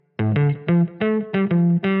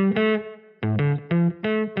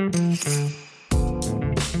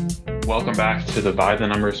welcome back to the By the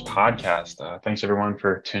Numbers podcast. Thanks everyone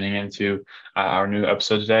for tuning into our new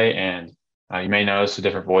episode today. And you may notice a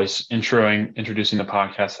different voice introducing the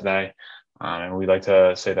podcast today. And we'd like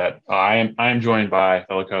to say that I am joined by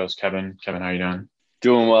fellow co-host Kevin. Kevin, how are you doing?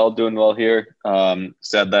 Doing well here.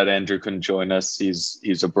 Sad that Andrew couldn't join us.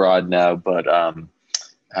 He's abroad now, but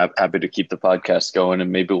happy to keep the podcast going,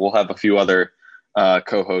 and maybe we'll have a few other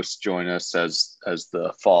co-hosts join us as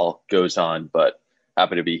the fall goes on. But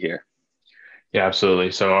happy to be here. Yeah,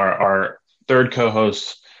 absolutely. So our third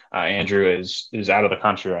co-host, Andrew, is out of the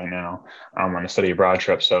country right now on a study abroad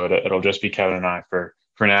trip. So it'll just be Kevin and I for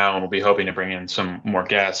now, and we'll be hoping to bring in some more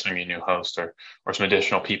guests, maybe a new host or some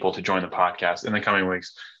additional people to join the podcast in the coming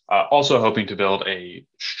weeks. Also hoping to build a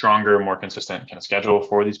stronger, more consistent kind of schedule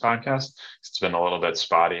for these podcasts. It's been a little bit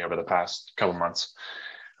spotty over the past couple months,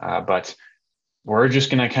 but we're just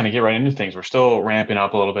going to kind of get right into things. We're still ramping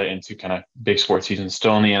up a little bit into kind of big sports season,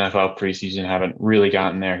 still in the NFL preseason, haven't really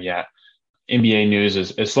gotten there yet. NBA news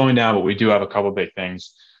is slowing down, but we do have a couple big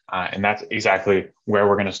things, and that's exactly where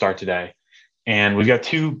we're going to start today. And we've got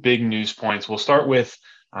two big news points. We'll start with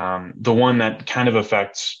the one that kind of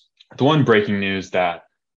affects the one breaking news that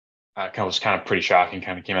was kind of pretty shocking,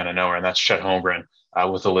 kind of came out of nowhere, and that's Chet Holmgren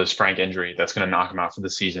with a Lisfranc injury that's going to knock him out for the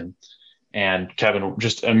season. And Kevin,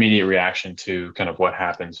 just immediate reaction to kind of what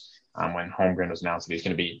happens when Holmgren was announced that he's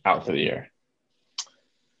going to be out for the year.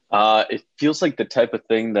 It feels like the type of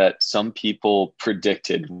thing that some people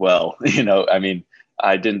predicted well. I mean,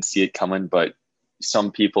 I didn't see it coming, but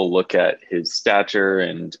some people look at his stature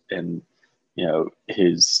and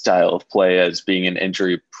his style of play as being an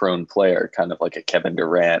injury-prone player, kind of like a Kevin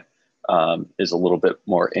Durant, is a little bit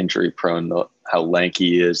more injury-prone, how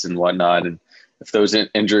lanky he is and whatnot. And if those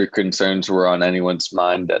injury concerns were on anyone's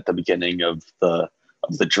mind at the beginning of the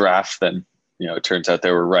draft, then it turns out they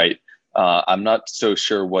were right. I'm not so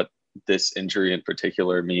sure what this injury in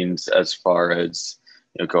particular means as far as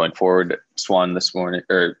going forward. Swan, this morning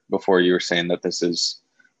or before, you were saying that this is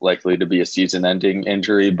likely to be a season-ending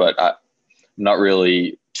injury, but I'm not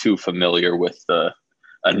really too familiar with the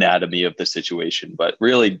anatomy of the situation. But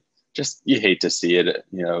really, just you hate to see it.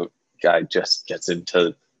 Guy just gets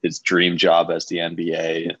into his dream job as the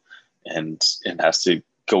NBA and has to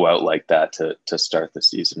go out like that to start the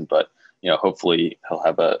season. But hopefully he'll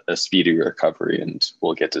have a speedy recovery and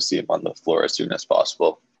we'll get to see him on the floor as soon as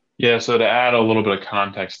possible. Yeah, so to add a little bit of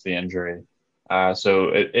context to the injury, so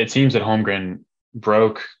it seems that Holmgren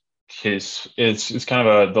broke it's kind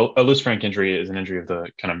of a Lisfranc injury is an injury of the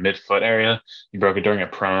kind of mid-foot area. He broke it during a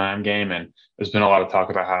pro-am game, and there's been a lot of talk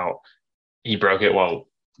about how he broke it while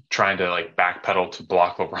trying to backpedal to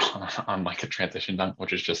block LeBron on a transition dunk,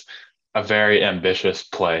 which is just a very ambitious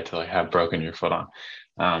play to have broken your foot on.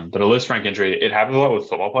 But a Lisfranc injury, it happens a lot with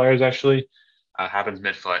football players actually. Happens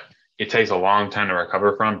mid-foot. It takes a long time to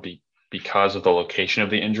recover from because of the location of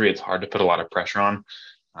the injury. It's hard to put a lot of pressure on.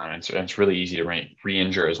 And it's really easy to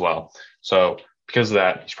re-injure as well. So because of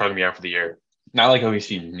that, he's probably going to be out for the year. Not like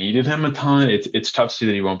OKC needed him a ton. It's tough to see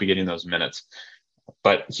that he won't be getting those minutes.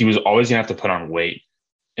 But he was always going to have to put on weight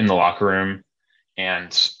in the locker room.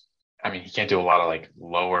 And I mean, he can't do a lot of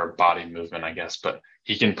lower body movement, I guess, but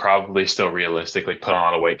he can probably still realistically put on a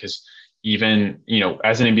lot of weight because even,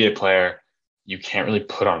 as an NBA player, you can't really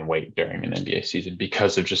put on weight during an NBA season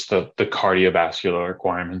because of just the cardiovascular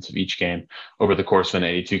requirements of each game over the course of an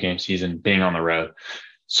 82-game season, being on the road.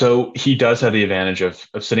 So he does have the advantage of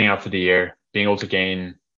sitting out for the year, being able to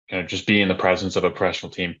gain, just be in the presence of a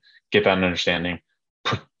professional team, get that understanding,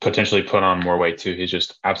 potentially put on more weight too. He's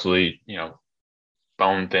just absolutely,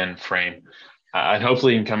 bone thin frame. And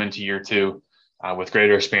hopefully he can come into year two with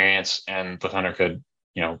greater experience, and the Thunder could,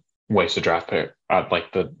 waste a draft pick at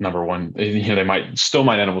the number one. They might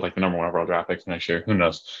end up with the number one overall draft pick next year. Who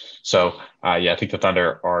knows? So I think the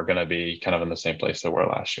Thunder are going to be kind of in the same place they were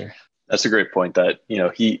last year. That's a great point. That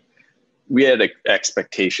we had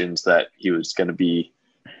expectations that he was going to be.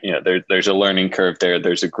 There's a learning curve there.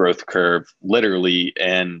 There's a growth curve, literally,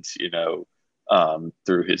 and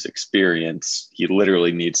through his experience, he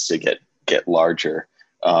literally needs to get larger.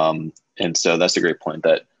 And so that's a great point.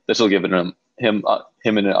 That this will give him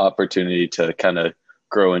an opportunity to kind of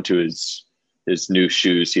grow into his new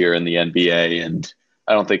shoes here in the NBA. And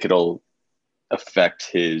I don't think it'll affect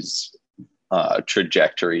his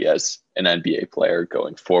trajectory as an NBA player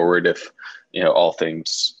going forward if, all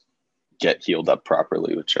things get healed up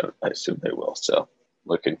properly, which I assume they will. So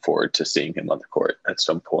looking forward to seeing him on the court at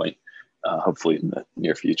some point, hopefully in the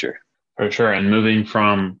near future. For sure. And moving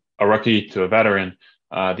from a rookie to a veteran,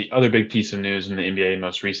 the other big piece of news in the NBA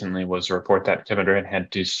most recently was a report that Kevin Durant had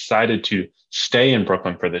decided to stay in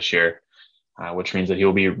Brooklyn for this year. which means that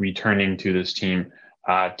he'll be returning to this team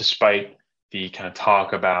despite the kind of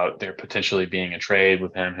talk about there potentially being a trade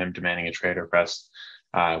with him demanding a trade request,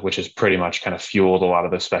 which has pretty much kind of fueled a lot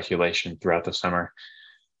of the speculation throughout the summer.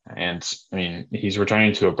 And I mean, he's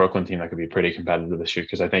returning to a Brooklyn team that could be pretty competitive this year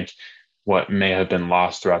because I think what may have been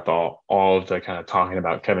lost throughout all of the kind of talking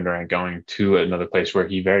about Kevin Durant going to another place where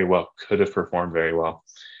he very well could have performed very well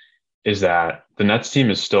is that the Nets team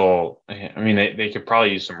is still, I mean, they could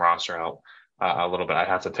probably use some roster help a little bit. I'd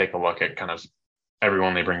have to take a look at kind of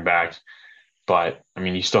everyone they bring back. But I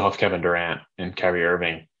mean, you still have Kevin Durant and Kyrie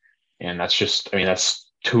Irving. And that's just, I mean, that's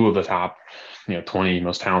two of the top, 20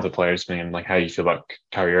 most talented players, depending on like how you feel about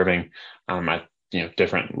Kyrie Irving at,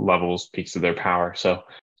 different levels, peaks of their power. So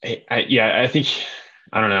I think,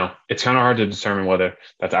 I don't know. It's kind of hard to determine whether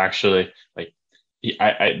that's actually like,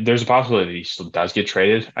 there's a possibility that he still does get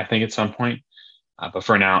traded, I think, at some point. But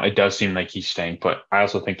for now, it does seem like he's staying put. I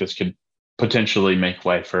also think this could potentially make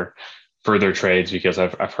way for further trades because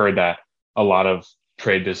I've heard that a lot of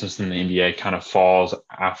trade business in the NBA kind of falls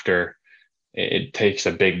after it takes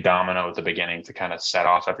a big domino at the beginning to kind of set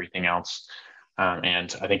off everything else.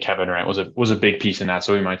 And I think Kevin Durant was a big piece in that.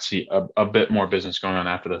 So we might see a bit more business going on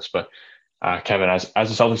after this. But Kevin, as a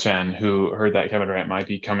Celtics fan who heard that Kevin Durant might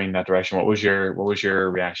be coming that direction, what was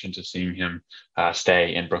your reaction to seeing him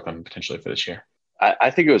stay in Brooklyn potentially for this year?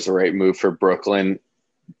 I think it was the right move for Brooklyn.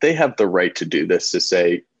 They have the right to do this, to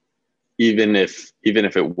say, even if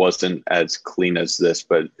it wasn't as clean as this,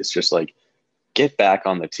 but it's just like, get back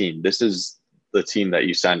on the team. This is the team that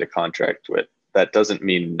you signed a contract with. That doesn't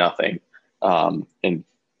mean nothing. And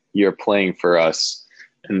you're playing for us.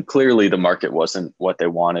 And clearly the market wasn't what they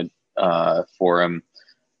wanted for him.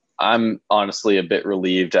 I'm honestly a bit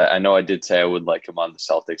relieved. I know I did say I would like him on the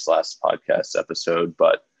Celtics last podcast episode,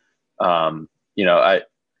 but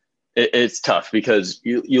it's tough because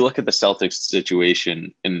you look at the Celtics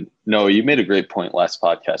situation, and no, you made a great point last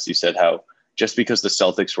podcast. You said how just because the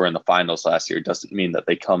Celtics were in the finals last year doesn't mean that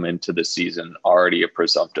they come into the season already a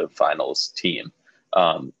presumptive finals team.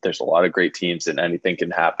 There's a lot of great teams and anything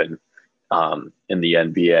can happen in the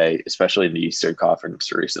NBA, especially in the Eastern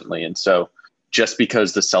Conference recently. And so just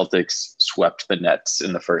because the Celtics swept the Nets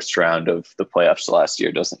in the first round of the playoffs last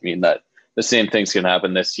year doesn't mean that the same thing's going to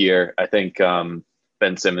happen this year. I think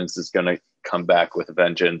Ben Simmons is going to come back with a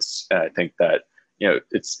vengeance. And I think that,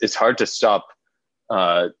 it's hard to stop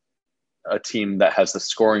a team that has the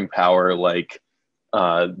scoring power like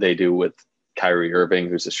they do with Kyrie Irving,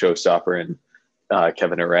 who's a showstopper, and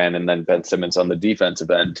Kevin Durant, and then Ben Simmons on the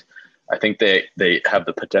defensive end. I think they have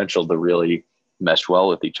the potential to really mesh well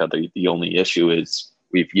with each other. The only issue is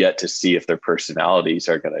we've yet to see if their personalities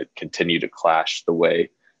are going to continue to clash the way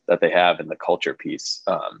that they have in the culture piece.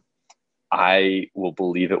 I will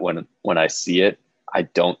believe it when I see it. I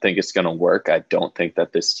don't think it's going to work. I don't think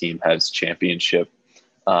that this team has championship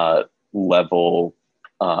level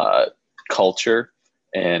culture.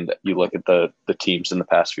 And you look at the teams in the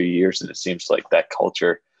past few years, and it seems like that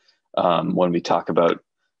culture, when we talk about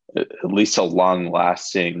at least a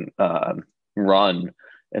long-lasting run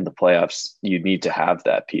in the playoffs, you need to have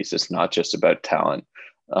that piece. It's not just about talent,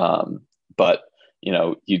 but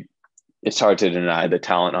it's hard to deny the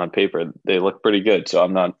talent on paper. They look pretty good, so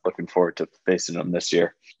I'm not looking forward to facing them this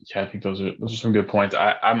year. Yeah, I think those are some good points.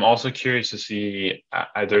 I'm also curious to see.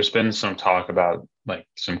 There's been some talk about like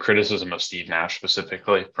some criticism of Steve Nash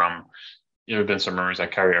specifically from. There have been some rumors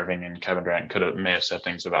that Kyrie Irving and Kevin Durant may have said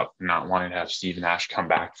things about not wanting to have Steve Nash come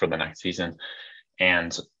back for the next season,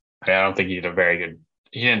 and I don't think he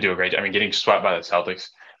didn't do a great job. I mean, getting swept by the Celtics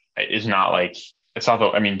is not like it's not.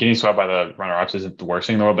 I mean, getting swept by the runner-ups isn't the worst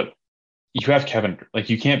thing in the world, but you have Kevin, like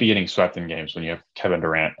you can't be getting swept in games when you have Kevin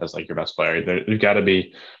Durant as like your best player. There's got to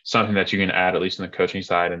be something that you can add, at least in the coaching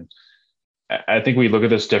side. And I think we look at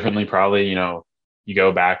this differently. Probably, you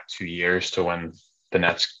go back 2 years to when the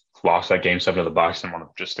Nets lost that game 7 to the Bucks in one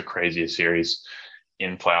of just the craziest series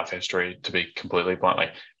in playoff history, to be completely blunt.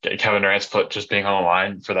 Like Kevin Durant's foot just being on the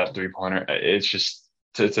line for that 3-pointer. It's just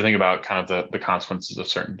to think about kind of the consequences of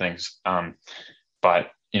certain things.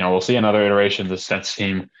 But we'll see another iteration of the Nets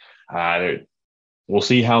team. We'll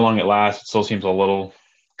see how long it lasts. It still seems a little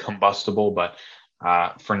combustible, but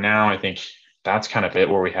for now, I think that's kind of it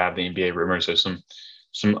where we have the NBA rumors. There's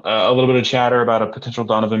a little bit of chatter about a potential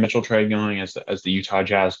Donovan Mitchell trade going as the Utah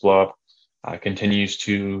Jazz blow up continues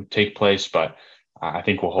to take place, but I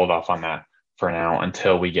think we'll hold off on that for now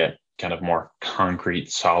until we get kind of more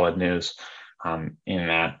concrete, solid news in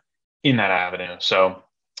that avenue. So.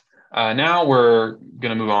 Now we're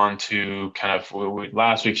going to move on to kind of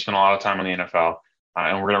last week spent a lot of time on the NFL,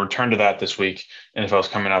 and we're going to return to that this week. NFL is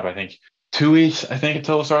coming up. I think 2 weeks, I think,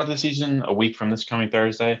 until the start of the season, a week from this coming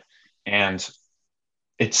Thursday. And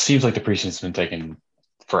it seems like the preseason's been taking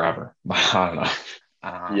forever. I don't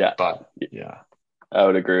know. Yeah, But yeah. I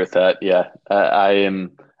would agree with that. Yeah, I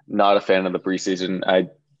am not a fan of the preseason. I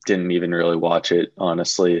didn't even really watch it,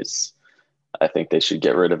 honestly. I think they should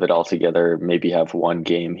get rid of it altogether. Maybe have one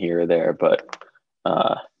game here or there, but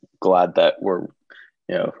uh, glad that we're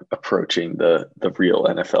approaching the real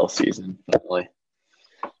NFL season. Definitely.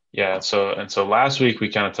 Yeah. So last week we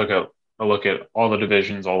kind of took a look at all the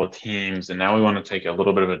divisions, all the teams, and now we want to take a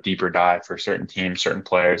little bit of a deeper dive for certain teams, certain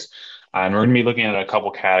players. And we're going to be looking at a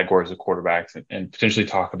couple categories of quarterbacks and potentially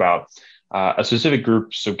talk about a specific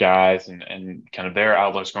groups of guys and kind of their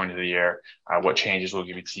outlooks going into the year, what changes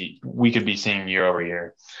we could be seeing year over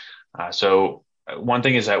year. One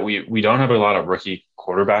thing is that we don't have a lot of rookie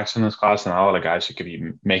quarterbacks in this class and not a lot of guys who could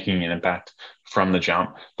be making an impact from the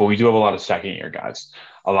jump, but we do have a lot of second year guys,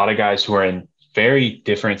 a lot of guys who are in very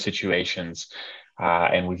different situations.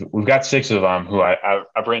 And we've got six of them who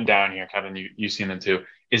I've written down here. Kevin, you've seen them too.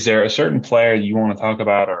 Is there a certain player you want to talk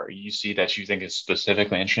about or you see that you think is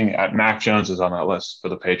specifically interesting? Mac Jones is on that list for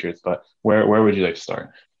the Patriots, but where would you like to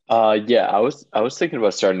start? Yeah, I was thinking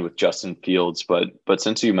about starting with Justin Fields, but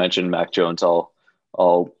since you mentioned Mac Jones,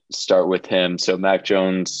 I'll start with him. So Mac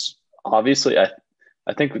Jones, obviously, I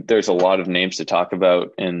think there's a lot of names to talk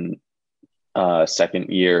about in second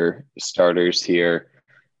year starters here.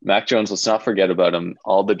 Mac Jones, let's not forget about him.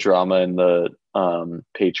 All the drama in the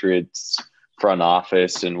Patriots front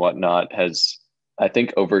office and whatnot has, I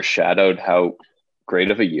think, overshadowed how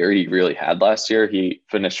great of a year he really had last year. He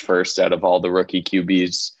finished first out of all the rookie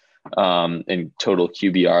QBs in total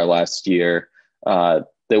QBR last year.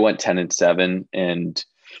 They went 10-7, and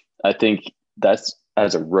I think that's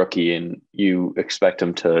as a rookie, and you expect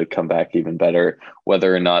him to come back even better.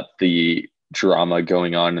 Whether or not the drama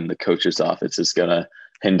going on in the coach's office is going to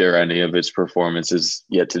hinder any of his performances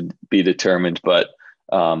yet to be determined, but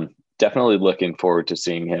definitely looking forward to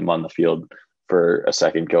seeing him on the field for a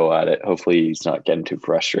second go at it. Hopefully he's not getting too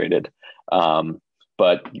frustrated.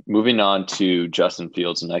 But moving on to Justin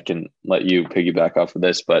Fields, and I can let you piggyback off of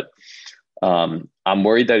this, but I'm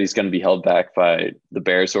worried that he's going to be held back by the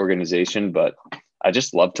Bears organization, but I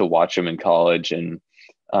just love to watch him in college. And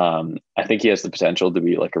I think he has the potential to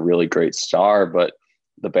be like a really great star, but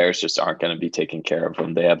the Bears just aren't going to be taking care of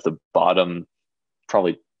him. They have the bottom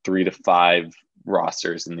probably 3 to 5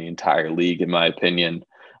 rosters in the entire league, in my opinion.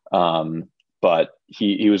 But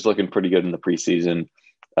he was looking pretty good in the preseason.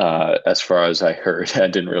 As far as I heard, I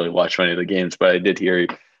didn't really watch many of the games, but I did hear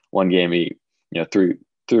one game he,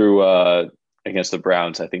 threw against the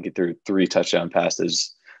Browns. I think he threw 3 touchdown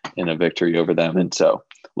passes in a victory over them. And so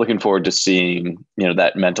looking forward to seeing,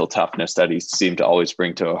 that mental toughness that he seemed to always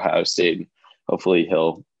bring to Ohio State. Hopefully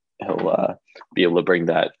he'll be able to bring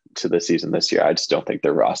that to the season this year. I just don't think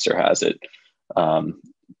their roster has it.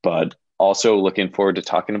 But also looking forward to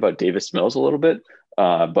talking about Davis Mills a little bit.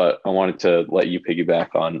 But I wanted to let you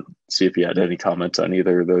piggyback on, see if you had any comments on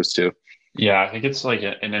either of those two. Yeah, I think it's like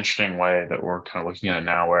an interesting way that we're kind of looking at it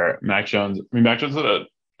now where Mac Jones had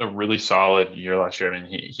a really solid year last year. I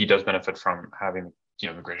mean, he does benefit from having,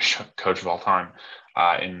 the greatest coach of all time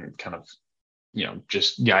in kind of,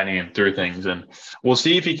 just guiding him through things. And we'll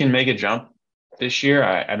see if he can make a jump this year.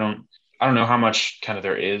 I don't know how much kind of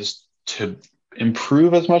there is to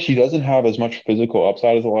improve as much. He doesn't have as much physical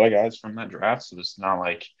upside as a lot of guys from that draft. So it's not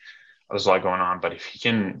like there's a lot going on, but if he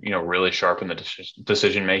can, really sharpen the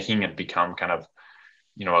decision making and become kind of,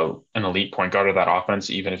 an elite point guard of that offense,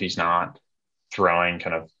 even if he's not throwing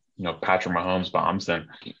kind of, Patrick Mahomes bombs, then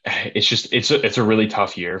it's a really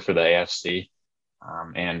tough year for the AFC.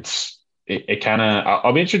 And it kind of,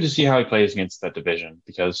 I'll be interested to see how he plays against that division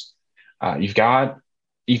because you kind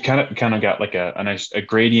of got like a nice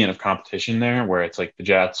gradient of competition there where it's like the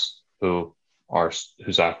Jets who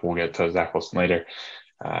Zach, we'll get to Zach Wilson later.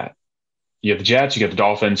 You have the Jets, you get the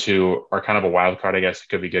Dolphins who are kind of a wild card, I guess. It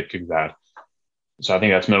could be good, could be bad. So I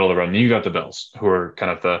think that's middle of the road. And then you got the Bills who are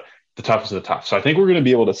kind of the toughest of the tough. So I think we're going to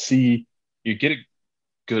be able to see, you get a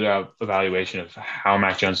good evaluation of how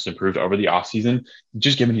Mac Jones has improved over the offseason,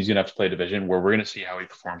 just given he's going to have to play a division where we're going to see how he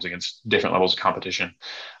performs against different levels of competition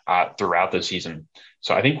throughout the season.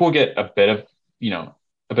 So I think we'll get a bit of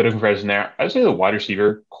comparison there. I'd say the wide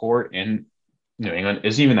receiver core in New England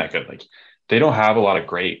isn't even that good. Like they don't have a lot of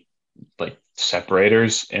great like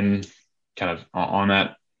separators in kind of on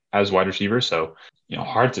that as wide receivers. So,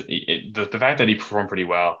 hard to the fact that he performed pretty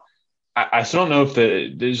well. I still don't know if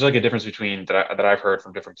there's like a difference between that I've heard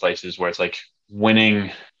from different places where it's like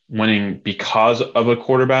winning because of a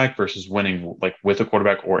quarterback versus winning like with a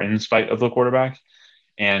quarterback or in spite of the quarterback.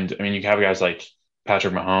 And I mean, you have guys like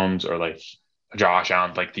Patrick Mahomes or like Josh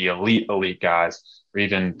Allen, like the elite guys, or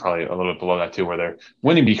even probably a little bit below that too, where they're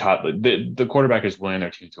winning because the quarterback is winning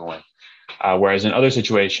their team to win. Whereas in other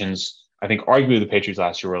situations, I think arguably the Patriots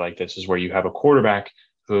last year were like this, is where you have a quarterback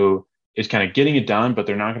who is kind of getting it done, but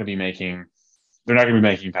they're not going to be making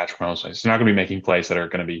Patrick Mahomes plays. They're not going to be making plays that are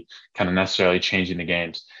going to be kind of necessarily changing the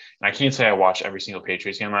games. And I can't say I watched every single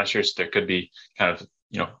Patriots game last year, so there could be kind of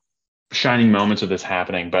shining moments of this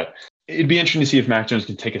happening. But it'd be interesting to see if Mac Jones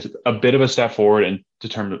can take a bit of a step forward in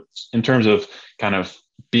terms of kind of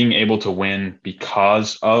being able to win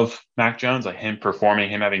because of Mac Jones, like him performing,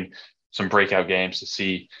 him having some breakout games to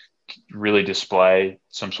see really display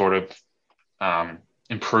some sort of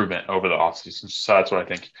improvement over the offseason. So that's what I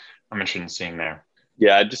think I'm interested in seeing there.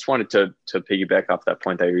 Yeah, I just wanted to piggyback off that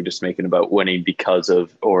point that you were just making about winning because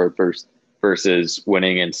of or versus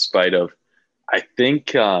winning in spite of. I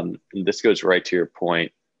think this goes right to your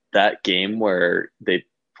point. That game where they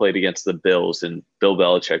played against the Bills and Bill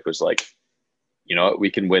Belichick was like, you know what, we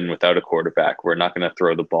can win without a quarterback. We're not going to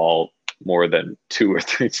throw the ball more than 2 or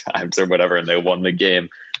 3 times or whatever. And they won the game.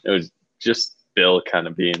 It was just Bill kind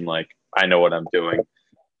of being like, I know what I'm doing.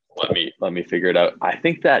 Let me figure it out. I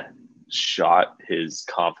think that shot his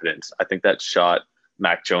confidence. I think that shot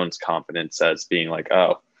Mac Jones' confidence as being like,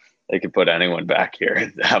 oh, they could put anyone back here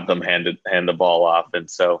and have them hand the ball off. And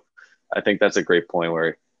so I think that's a great point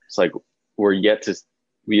where it's like we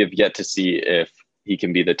have yet to see if he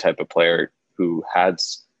can be the type of player who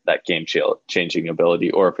has that game changing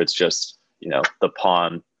ability, or if it's just, the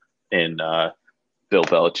pawn in Bill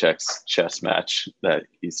Belichick's chess match that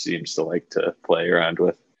he seems to like to play around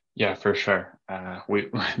with. Yeah, for sure.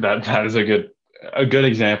 That is a good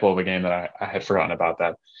example of a game that I had forgotten about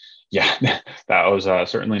that. Yeah, that was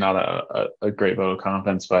certainly not a great vote of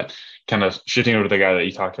confidence, but kind of shifting over to the guy that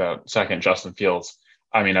you talked about second, Justin Fields.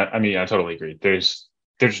 I mean, I totally agree. They're just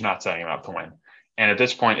not setting him up to win. And at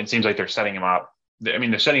this point, it seems like they're setting him up. I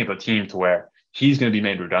mean, they're setting up a team to where he's going to be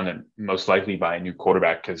made redundant, most likely by a new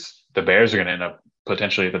quarterback, because the Bears are going to end up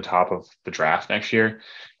potentially at the top of the draft next year,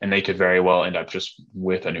 and they could very well end up just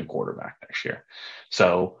with a new quarterback next year.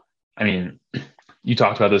 So, I mean, you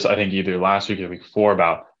talked about this, I think, either last week or the week before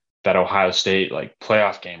about that Ohio State like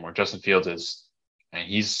playoff game where Justin Fields is, and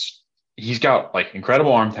he's got like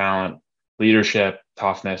incredible arm talent, leadership,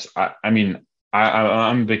 toughness. I'm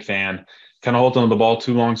a big fan. Kind of holds on to the ball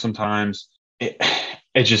too long sometimes.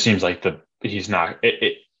 It just seems like he's not.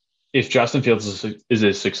 If Justin Fields is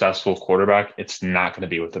a successful quarterback, it's not going to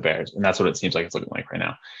be with the Bears, and that's what it seems like it's looking like right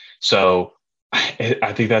now. So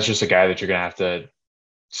I think that's just a guy that you're going to have to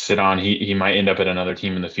sit on. He might end up at another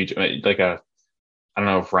team in the future, like I don't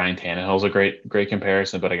know if Ryan Tannehill's a great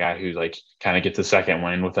comparison, but a guy who like kind of gets a second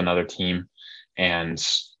win with another team and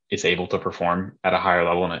is able to perform at a higher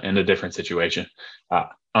level in a different situation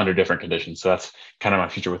under different conditions. So that's kind of my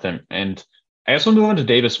future with him. And I guess we'll move on to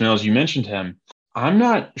Davis Mills. You mentioned him. I'm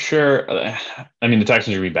not sure. I mean, the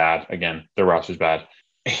Texans are be bad again. Their roster's bad.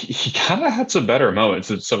 He kind of had some better moments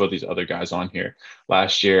than some of these other guys on here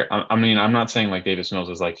last year. I mean, I'm not saying like Davis Mills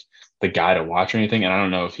is like the guy to watch or anything, and I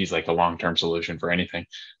don't know if he's like a long-term solution for anything.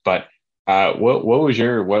 But what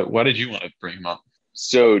did you want to bring him up?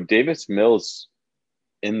 So Davis Mills,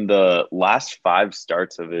 in the last 5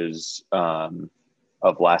 starts of his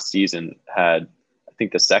of last season, had I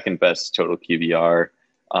think the second best total QBR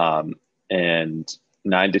and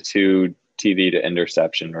 9-2 TD to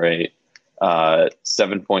interception rate.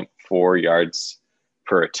 7.4 yards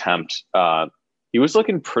per attempt. He was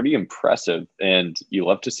looking pretty impressive, and you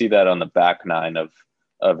love to see that on the back 9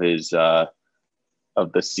 of his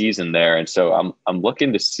of the season there. And so I'm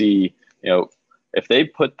looking to see, if they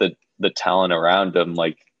put the talent around him,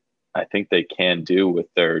 like I think they can do with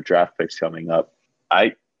their draft picks coming up.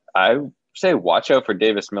 I say watch out for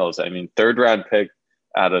Davis Mills. I mean, 3rd round pick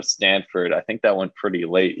out of Stanford. I think that went pretty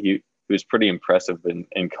late. He was pretty impressive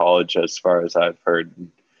in college as far as I've heard.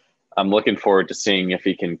 I'm looking forward to seeing if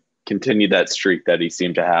he can continue that streak that he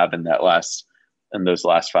seemed to have in those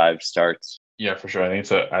last 5 starts. Yeah, for sure. I think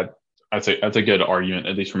that's a good argument,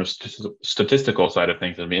 at least from a statistical side of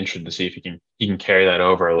things. I'd be interested to see if he can carry that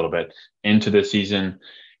over a little bit into this season.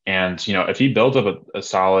 And, if he builds up a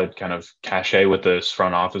solid kind of cachet with this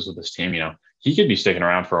front office, with this team, he could be sticking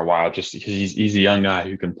around for a while just because he's a young guy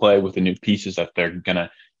who can play with the new pieces that they're going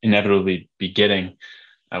to inevitably be getting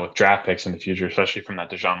with draft picks in the future, especially from that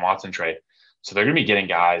Deshaun Watson trade. So they're going to be getting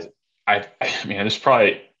guys. I mean, it's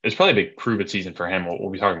probably a big prove it season for him. We'll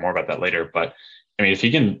be talking more about that later. But I mean, if he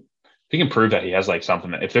can prove that he has like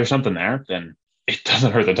something, if there's something there, then it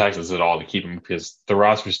doesn't hurt the Texans at all to keep him because the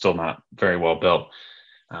roster is still not very well built.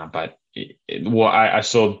 But I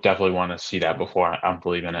still definitely want to see that before I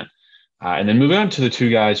believe in it. And then moving on to the two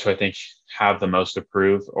guys who I think have the most to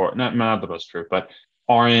prove, or not the most to prove, but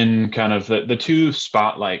are in kind of the two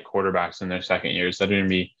spotlight quarterbacks in their second years. That are going to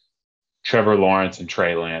be Trevor Lawrence and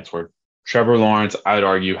Trey Lance, where Trevor Lawrence, I would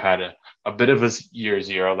argue, had a bit of a year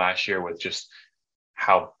zero last year with just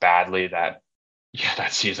how badly that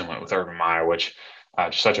season went with Urban Meyer, which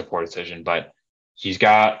just such a poor decision. But he's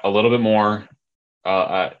got a little bit more.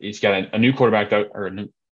 He's got a new quarterback, or a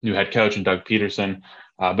new head coach, and Doug Peterson,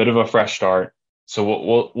 a bit of a fresh start.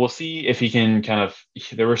 So we'll see if he can kind of.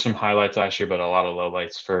 There were some highlights last year, but a lot of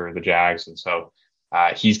lowlights for the Jags, and so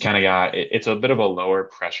he's kind of got. It's a bit of a lower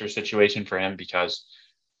pressure situation for him because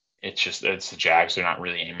it's the Jags. They're not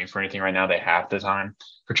really aiming for anything right now. They have the time.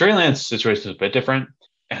 For Trey Lance, the situation is a bit different.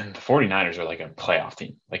 And the 49ers are like a playoff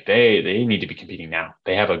team. Like they need to be competing now.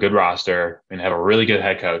 They have a good roster and have a really good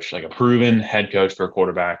head coach, like a proven head coach for a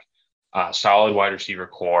quarterback, a solid wide receiver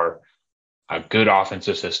core, a good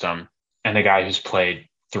offensive system, and a guy who's played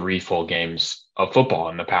 3 full games of football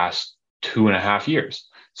in the past 2.5 years.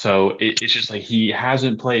 So it's just like he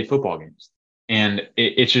hasn't played football games. And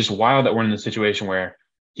it's just wild that we're in the situation where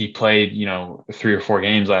he played, 3 or 4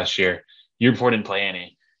 games last year. Year before didn't play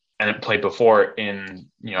any, and it played before in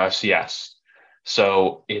FCS.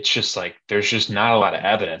 So it's just like there's just not a lot of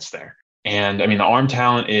evidence there. And I mean, the arm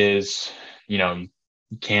talent is, you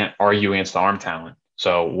can't argue against the arm talent.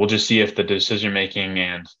 So we'll just see if the decision making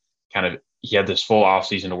and kind of he had this full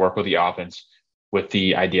offseason to work with the offense with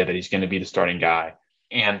the idea that he's going to be the starting guy.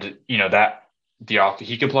 And that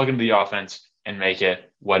he can plug into the offense and make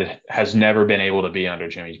it what it has never been able to be under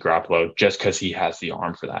Jimmy Garoppolo, just because he has the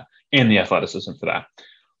arm for that and the athleticism for that.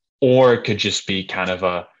 Or it could just be kind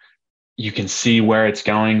of you can see where it's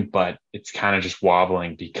going, but it's kind of just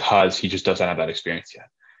wobbling because he just doesn't have that experience yet.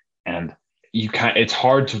 And it's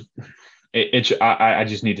hard to, I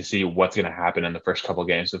just need to see what's going to happen in the first couple of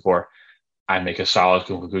games before I make a solid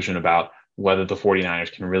conclusion about whether the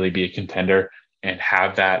 49ers can really be a contender and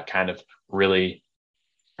have that kind of really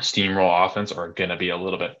steamroll offense, or going to be a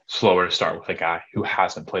little bit slower to start with a guy who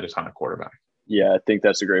hasn't played a ton of quarterback. Yeah, I think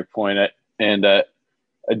that's a great point. And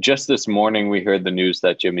just this morning, we heard the news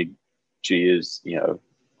that Jimmy G is,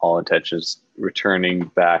 all intentions returning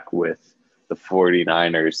back with the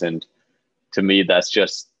 49ers. And to me, that's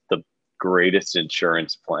just the greatest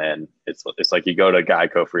insurance plan. It's like you go to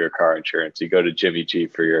Geico for your car insurance, you go to Jimmy G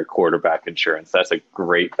for your quarterback insurance. That's a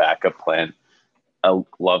great backup plan. I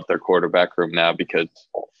love their quarterback room now because,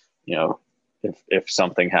 if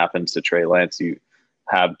something happens to Trey Lance, you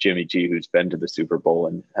have Jimmy G, who's been to the Super Bowl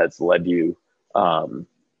and has led you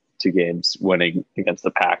to games winning against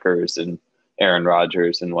the Packers and Aaron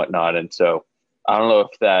Rodgers and whatnot. And so I don't know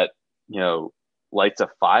if that, lights a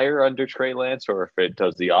fire under Trey Lance or if it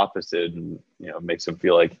does the opposite and, makes them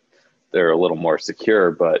feel like they're a little more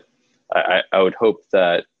secure. But I would hope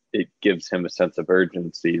that it gives him a sense of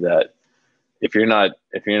urgency that if you're not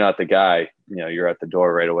the guy, you're at the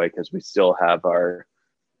door right away, because we still have our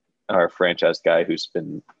franchise guy who's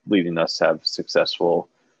been leading us to have successful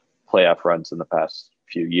playoff runs in the past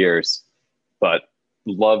few years. But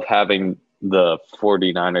love having the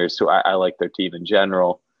 49ers, who I like their team in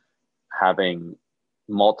general, having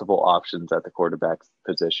multiple options at the quarterback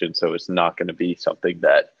position. So it's not going to be something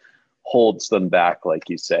that holds them back, like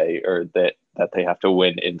you say, or that they have to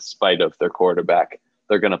win in spite of their quarterback.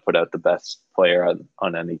 They're going to put out the best player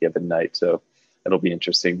on any given night. So it'll be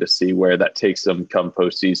interesting to see where that takes them come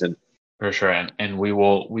postseason. For sure. And we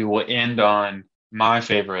will end on my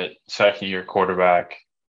favorite second-year quarterback,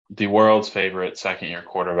 the world's favorite second-year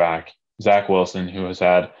quarterback, Zach Wilson, who has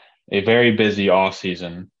had a very busy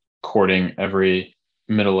offseason courting every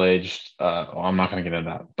middle-aged I'm not going to get into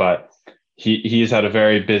that, but he's had a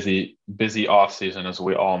very busy offseason, as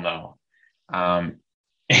we all know. And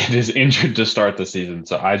is injured to start the season.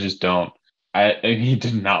 So I just don't. He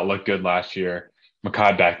did not look good last year.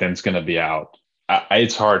 Mekhi Becton's going to be out.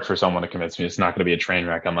 It's hard for someone to convince me it's not going to be a train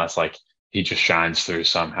wreck unless he just shines through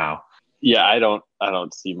somehow. Yeah, I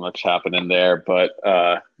don't see much happening there, but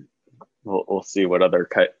we'll see what other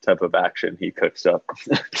type of action he cooks up.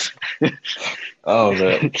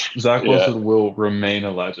 Zach Wilson will remain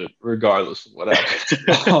a legend regardless of what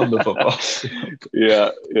happens on the football field. Yeah,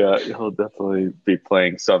 he'll definitely be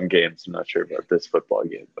playing some games. I'm not sure about this football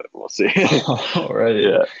game, but we'll see. All right.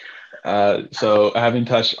 Yeah. So having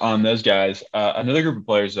touched on those guys, another group of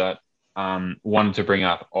players that wanted to bring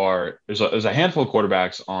up are there's a handful of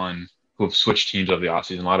quarterbacks who have switched teams over the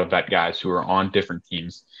offseason, a lot of vet guys who are on different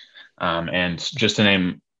teams. And just to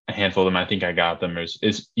name a handful of them, I think I got them,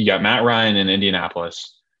 is you got Matt Ryan in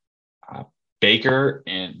Indianapolis, Baker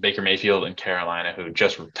Mayfield in Carolina, who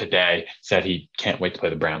just today said he can't wait to play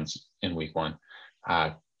the Browns in week one.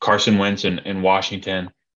 Carson Wentz in Washington,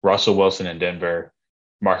 Russell Wilson in Denver,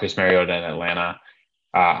 Marcus Mariota in Atlanta.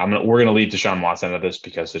 We're going to leave Deshaun Watson out of this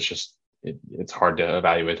because it's hard to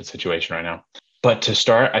evaluate the situation right now. But to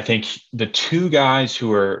start, I think the two guys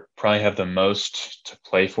who are probably have the most to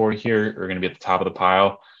play for here are going to be at the top of the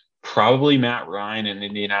pile. Probably Matt Ryan in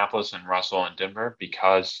Indianapolis and Russell in Denver,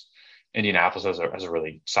 because Indianapolis has a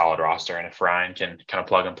really solid roster. And if Ryan can kind of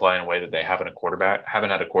plug and play in a way that they haven't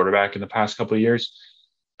had a quarterback in the past couple of years,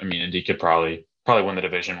 I mean, Indy could probably win the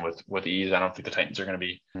division with ease. I don't think the Titans are going to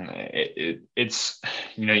be.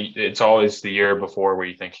 It's always the year before where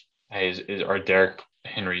you think, hey, are Derrick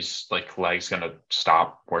Henry's like legs going to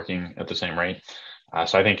stop working at the same rate?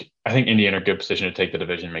 So I think Indy in a good position to take the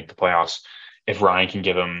division, make the playoffs. If Ryan can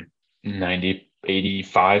give him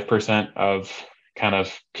 85% of kind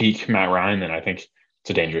of peak Matt Ryan, then I think it's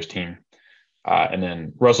a dangerous team. And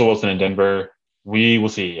then Russell Wilson in Denver, we will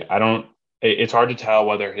see. It's hard to tell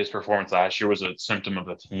whether his performance last year was a symptom of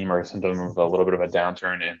the team or a symptom of a little bit of a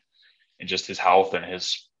downturn in just his health and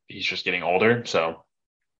he's just getting older. So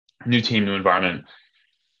new team, new environment.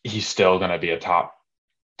 He's still going to be a top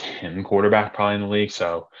 10 quarterback probably in the league.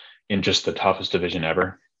 So in just the toughest division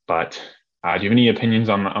ever. But do you have any opinions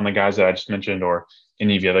on the guys that I just mentioned or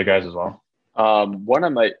any of the other guys as well? One I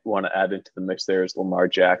might want to add into the mix there is Lamar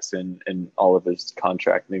Jackson and all of his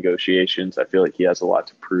contract negotiations. I feel like he has a lot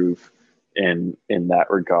to prove in that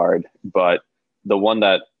regard. But the one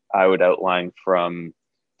that I would outline from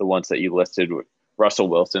the ones that you listed, Russell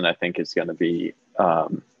Wilson, I think is going to be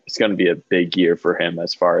it's going to be a big year for him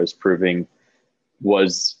as far as proving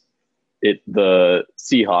was it the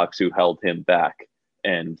Seahawks who held him back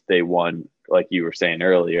and they won, like you were saying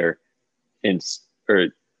earlier,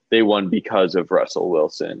 they won because of Russell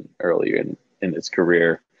Wilson earlier in his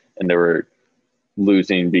career, and they were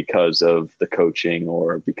losing because of the coaching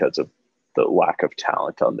or because of the lack of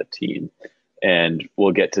talent on the team. And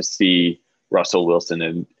we'll get to see Russell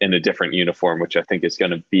Wilson in a different uniform, which I think is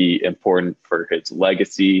going to be important for his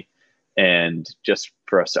legacy and just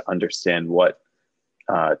for us to understand what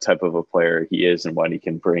type of a player he is and what he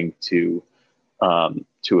can bring to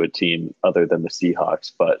a team other than the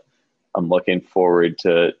Seahawks. But I'm looking forward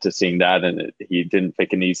to seeing that. And he didn't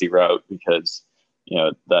pick an easy route because,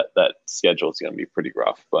 that schedule is going to be pretty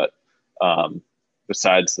rough. But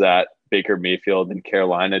besides that, Baker Mayfield in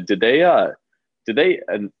Carolina, did they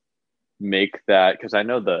make that? Because I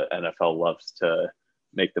know the NFL loves to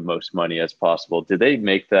make the most money as possible. Did they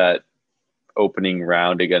make that opening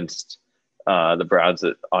round against the Browns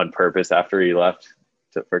on purpose after he left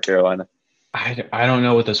for Carolina? I don't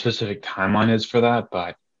know what the specific timeline is for that,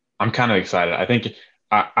 but I'm kind of excited.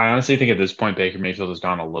 I honestly think at this point Baker Mayfield has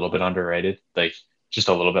gone a little bit underrated, like just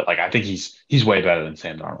a little bit. Like I think he's way better than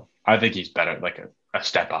Sam Darnold. I think he's better, like a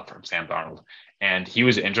step up from Sam Darnold. And he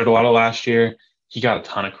was injured a lot of last year. He got a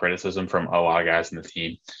ton of criticism from a lot of guys in the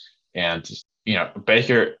team. And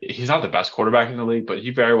Baker, he's not the best quarterback in the league, but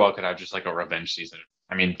he very well could have just like a revenge season.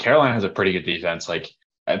 I mean, Carolina has a pretty good defense. Like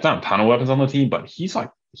it's not a ton of weapons on the team, but he's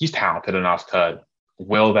talented enough to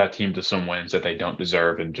will that team to some wins that they don't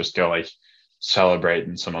deserve and just go like celebrate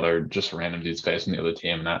in some other just random dude's face in the other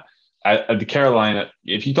team. And the Carolina,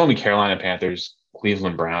 if you told me Carolina Panthers,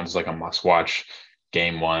 Cleveland Browns is like a must watch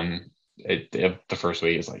game one, the first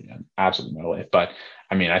week is like absolutely no way. But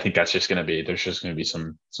I mean, I think there's just going to be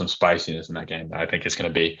some spiciness in that game that I think is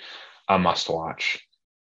going to be a must watch.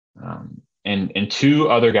 And two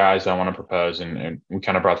other guys I want to propose, and we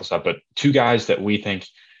kind of brought this up, but two guys that we think,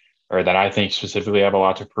 or that I think specifically have a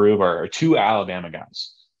lot to prove, are two Alabama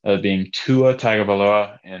guys, being Tua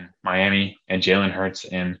Tagovailoa in Miami and Jalen Hurts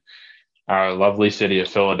in our lovely city of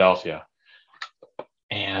Philadelphia.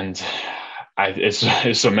 And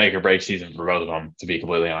it's a make or break season for both of them, to be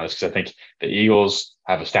completely honest, because I think the Eagles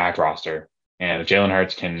have a stacked roster, and if Jalen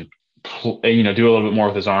Hurts can do a little bit more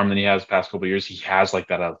with his arm than he has the past couple of years, he has like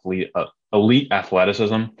that elite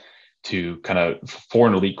athleticism to kind of, for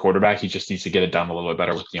an elite quarterback, he just needs to get it done a little bit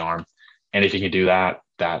better with the arm. And if he can do that,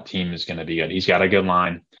 that team is going to be good. He's got a good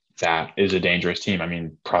line. That is a dangerous team. I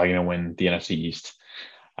mean, probably going to win the NFC East.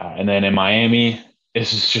 And then in Miami,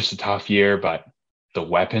 this is just a tough year, but the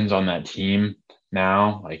weapons on that team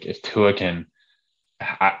now, like if Tua can,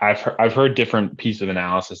 I've heard different pieces of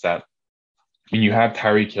analysis that when you have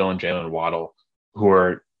Tyreek Hill and Jalen Waddle, who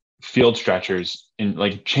are field stretchers in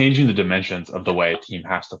like changing the dimensions of the way a team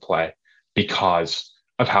has to play because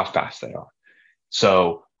of how fast they are.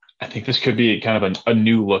 So I think this could be kind of a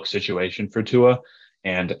new look situation for Tua.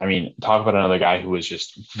 And I mean, talk about another guy who was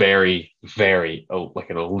just very, very like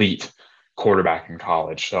an elite quarterback in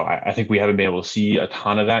college. So I think we haven't been able to see a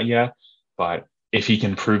ton of that yet. But if he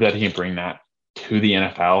can prove that he can bring that to the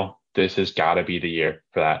NFL, this has got to be the year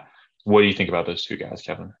for that. What do you think about those two guys,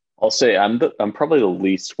 Kevin? I'll say I'm probably the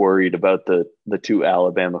least worried about the two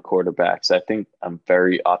Alabama quarterbacks. I think I'm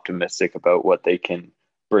very optimistic about what they can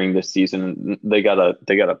bring this season. They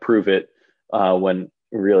gotta prove it when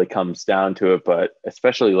it really comes down to it. But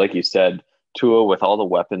especially like you said, Tua with all the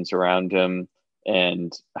weapons around him,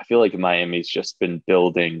 and I feel like Miami's just been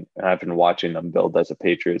building. And I've been watching them build as a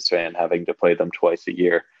Patriots fan, having to play them twice a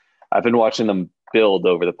year. I've been watching them build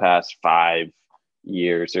over the past 5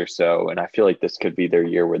 years or so, and I feel like this could be their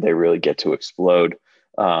year where they really get to explode.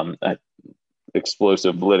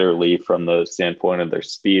 Explosive, literally from the standpoint of their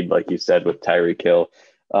speed, like you said, with Tyreek Hill,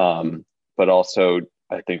 but also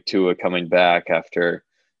I think Tua coming back after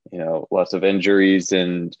lots of injuries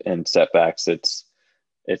and setbacks.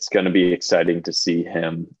 It's going to be exciting to see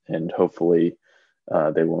him, and hopefully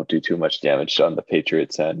they won't do too much damage on the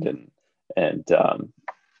Patriots end. And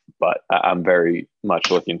but I'm very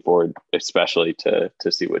much looking forward, especially to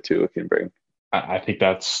see what Tua can bring. I think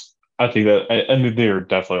there are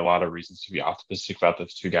definitely a lot of reasons to be optimistic about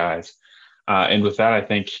those two guys. And with that, I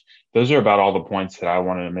think those are about all the points that I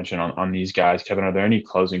wanted to mention on these guys. Kevin, are there any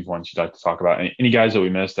closing points you'd like to talk about? Any guys that we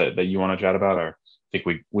missed that you want to chat about, or I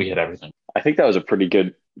think we hit everything? I think that was a pretty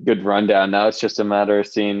good rundown. Now it's just a matter of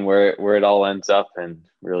seeing where it all ends up, and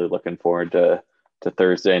really looking forward to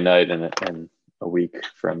Thursday night and a week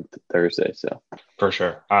from Thursday. So for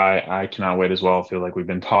sure, I cannot wait as well. I feel like we've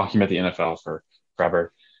been talking about the NFL for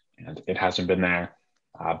forever, and it hasn't been there.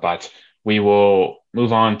 But we will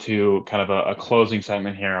move on to kind of a closing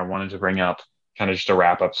segment here. I wanted to bring up kind of just a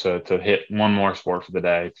wrap up, so to hit one more sport for the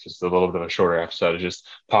day, just a little bit of a shorter episode, just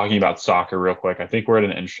talking about soccer real quick. I think we're at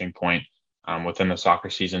an interesting point within the soccer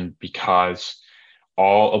season, because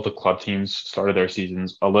all of the club teams started their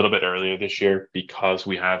seasons a little bit earlier this year, because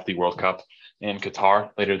we have the World Cup in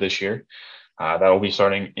Qatar later this year. That will be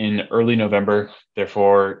starting in early November.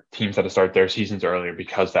 Therefore, teams had to start their seasons earlier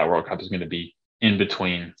because that World Cup is going to be in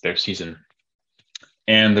between their season.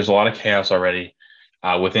 And there's a lot of chaos already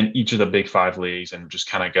within each of the big five leagues, and just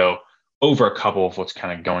kind of go over a couple of what's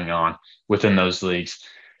kind of going on within those leagues.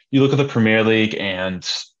 You look at the Premier League, and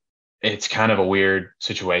it's kind of a weird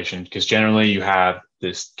situation, because generally you have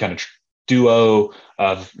this kind of duo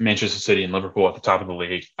of Manchester City and Liverpool at the top of the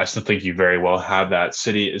league. I still think you very well have that.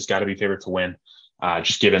 City has got to be favored to win,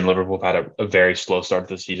 just given Liverpool have had a very slow start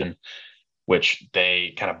to the season, which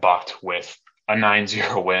they kind of bucked with a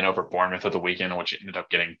 9-0 win over Bournemouth at the weekend, which ended up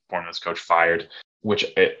getting Bournemouth's coach fired, which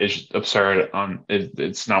is absurd.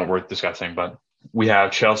 It's not worth discussing. But we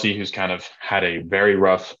have Chelsea, who's kind of had a very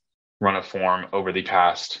rough run of form over the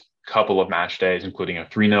past couple of match days, including a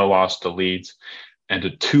 3-0 loss to Leeds and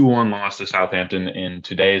a 2-1 loss to Southampton in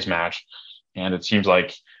today's match. And it seems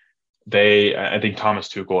like I think Thomas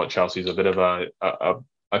Tuchel at Chelsea is a bit of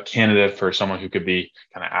a candidate for someone who could be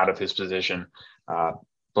kind of out of his position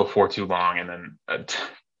before too long. And then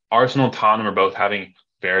Arsenal and Tottenham are both having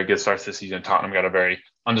very good starts this season. Tottenham got a very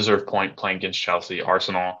undeserved point playing against Chelsea.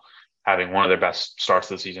 Arsenal having one of their best starts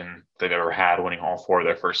of the season they've ever had, winning all 4 of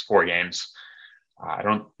their first 4 games. I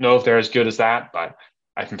don't know if they're as good as that, but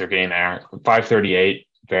I think they're getting there. 538,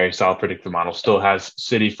 very solid predictive model. Still has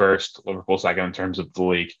City first, Liverpool second in terms of the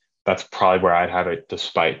league. That's probably where I'd have it,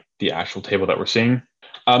 despite the actual table that we're seeing.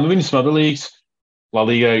 Moving to some other leagues, La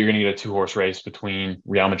Liga, you're going to get a 2-horse race between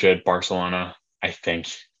Real Madrid, Barcelona. I think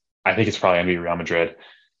it's probably going to be Real Madrid.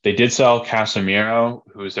 They did sell Casemiro,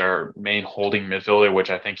 who's their main holding midfielder,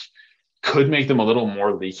 which I think could make them a little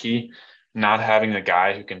more leaky. Not having a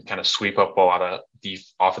guy who can kind of sweep up a lot of the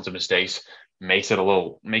offensive mistakes makes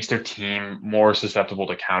their team more susceptible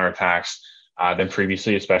to counterattacks than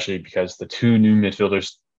previously, especially because the two new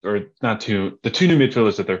midfielders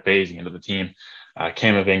that they're phasing into the team,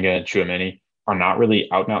 Camavinga and Tchouaméni, are not really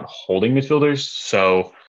out and out holding midfielders.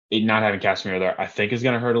 So not having Casemiro there, I think, is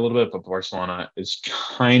going to hurt a little bit. But Barcelona is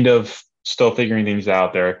kind of still figuring things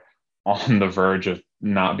out. They're on the verge of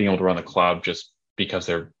not being able to run the club just because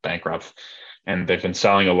they're bankrupt. And they've been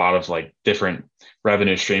selling a lot of different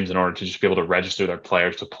revenue streams in order to just be able to register their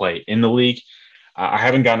players to play in the league. I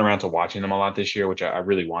haven't gotten around to watching them a lot this year, which I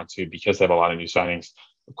really want to, because they have a lot of new signings.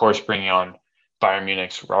 Of course, bringing on Bayern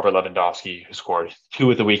Munich's Robert Lewandowski, who scored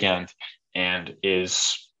 2 at the weekend and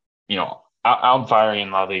is, out firing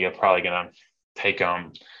in La Liga, probably going to take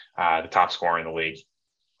the top scorer in the league,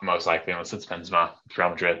 most likely, unless it's Benzema,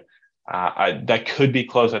 Real Madrid. That could be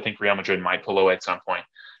close. I think Real Madrid might pull away at some point,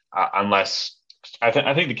 unless I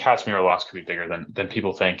think the Casemiro loss could be bigger than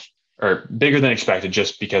people think, or bigger than expected,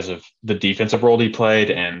 just because of the defensive role he played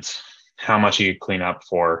and how much he could clean up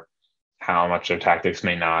for how much their tactics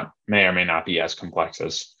may or may not be as complex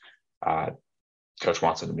as coach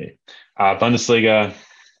wants it to be. Bundesliga,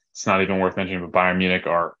 it's not even worth mentioning, but Bayern Munich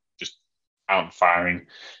are just out and firing.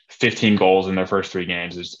 15 goals in their first 3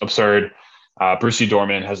 games is absurd. Borussia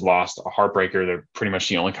Dortmund has lost a heartbreaker. They're pretty much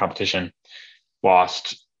the only competition.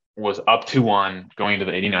 Was up 2-1 going into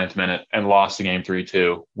the 89th minute and lost the game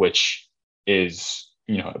 3-2, which is,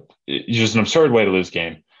 just an absurd way to lose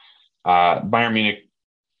game. Bayern Munich,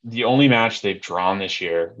 the only match they've drawn this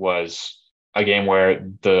year was a game where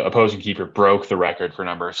the opposing keeper broke the record for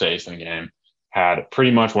number of saves in the game, had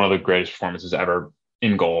pretty much one of the greatest performances ever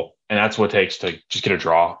in goal. And that's what it takes to just get a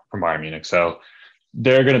draw from Bayern Munich. So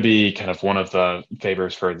they're going to be kind of one of the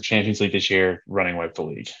favors for the Champions League this year, running away with the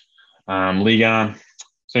league. Liga,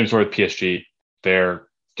 same story with PSG. They're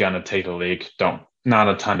going to take the league. Not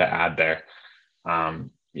a ton to add there.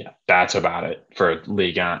 That's about it for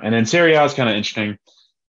Liga. And then Serie A is kind of interesting.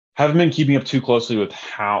 Haven't been keeping up too closely with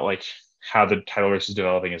how the title race is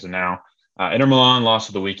developing as of now. Inter Milan lost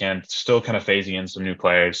at the weekend, still kind of phasing in some new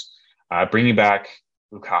players. Bringing back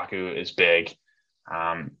Lukaku is big.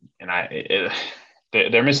 They're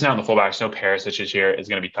missing out on the fullbacks. No Perisic this year is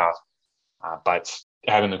going to be tough. But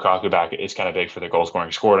having Lukaku back is kind of big for the goal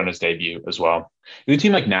scoring. Scored on his debut as well. The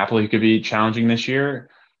team like Napoli could be challenging this year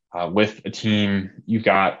with a team. You've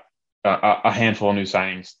got a handful of new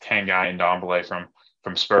signings, Tanguy and Ndombele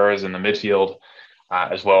from Spurs in the midfield,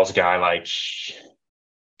 as well as a guy like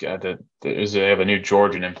they have a new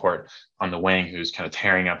Georgian import on the wing who's kind of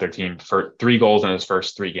tearing out their team for 3 goals in his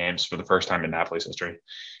first 3 games for the first time in Napoli's history.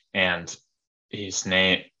 And he's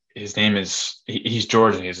Georgian.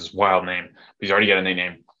 He has this wild name. But he's already got a name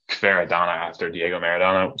named Kvaradona after Diego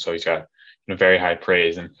Maradona. So he's got very high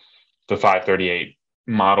praise. And the 538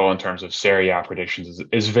 model in terms of Serie A predictions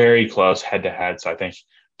is very close head to head. So I think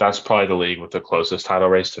that's probably the league with the closest title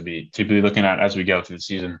race to be looking at as we go through the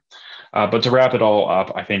season. But to wrap it all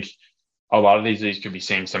up, I think a lot of these leagues could be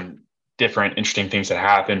seeing some different interesting things that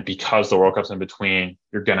happen because the World Cup's in between.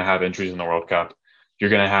 You're going to have injuries in the World Cup. You're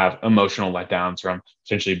going to have emotional letdowns from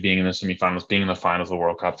potentially being in the semifinals, being in the finals of the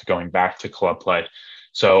World Cup, to going back to club play.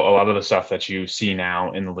 So a lot of the stuff that you see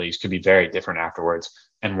now in the leagues could be very different afterwards,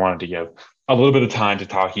 and wanted to give a little bit of time to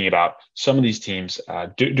talking about some of these teams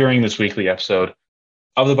during this weekly episode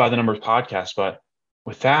of the By the Numbers podcast. But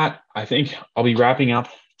with that, I think I'll be wrapping up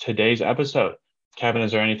today's episode. Kevin,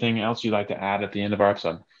 is there anything else you'd like to add at the end of our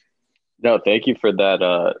episode? No, thank you for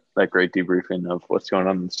that great debriefing of what's going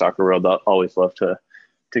on in the soccer world. I always love to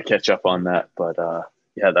catch up on that. But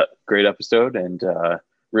that great episode, and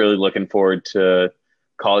really looking forward to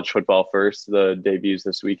college football first, the debuts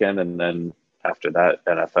this weekend, and then after that,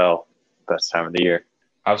 NFL, best time of the year.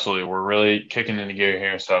 Absolutely. We're really kicking into gear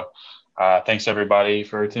here. So thanks everybody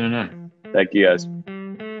for tuning in. Thank you guys.